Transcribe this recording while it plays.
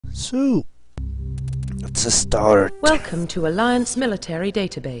So, let's start. Welcome to Alliance Military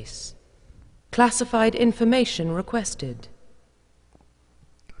Database. Classified information requested.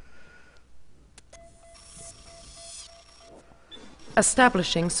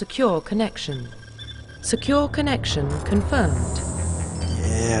 Establishing secure connection. Secure connection confirmed.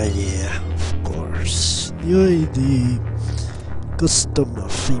 Yeah, of course. New ID. Custom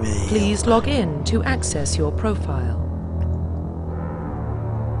female. Please log in to access your profile.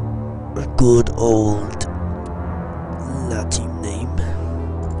 A good old Latin name.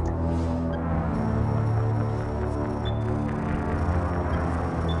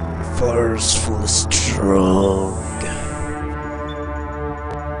 Forceful, strong.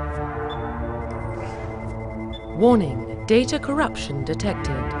 Warning, data corruption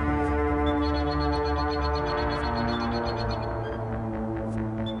detected.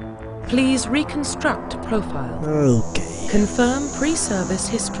 Please reconstruct profile. Okay. Confirm pre-service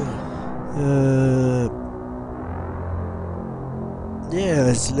history.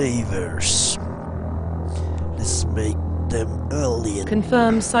 Yeah, slavers. Let's make them alien.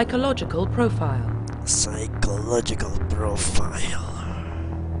 Confirm psychological profile. Psychological profile.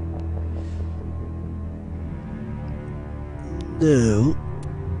 No.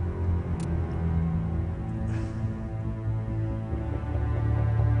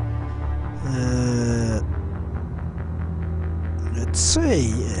 Let's say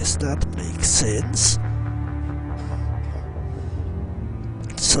yes, that makes sense.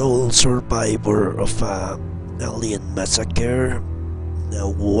 Sole survivor of a alien massacre, a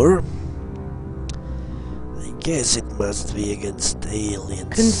war. I guess it must be against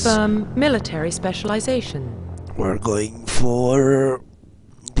aliens. Confirm military specialization. We're going for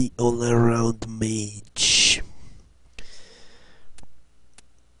the all-around mage,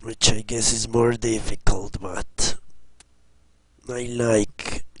 which I guess is more difficult, but I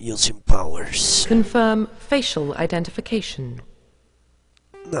like using powers. Confirm facial identification.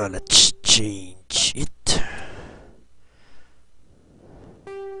 Now let's change it.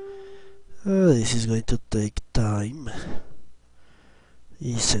 This is going to take time,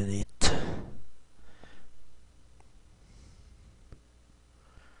 isn't it?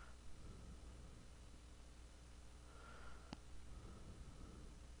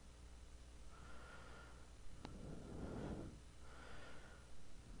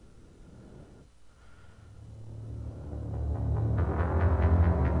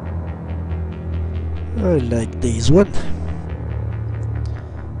 I like this one.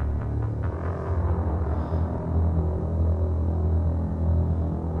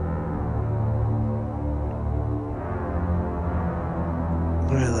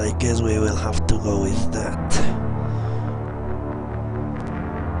 Well, I guess we will have to go with that.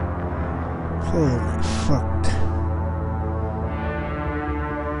 Holy fuck.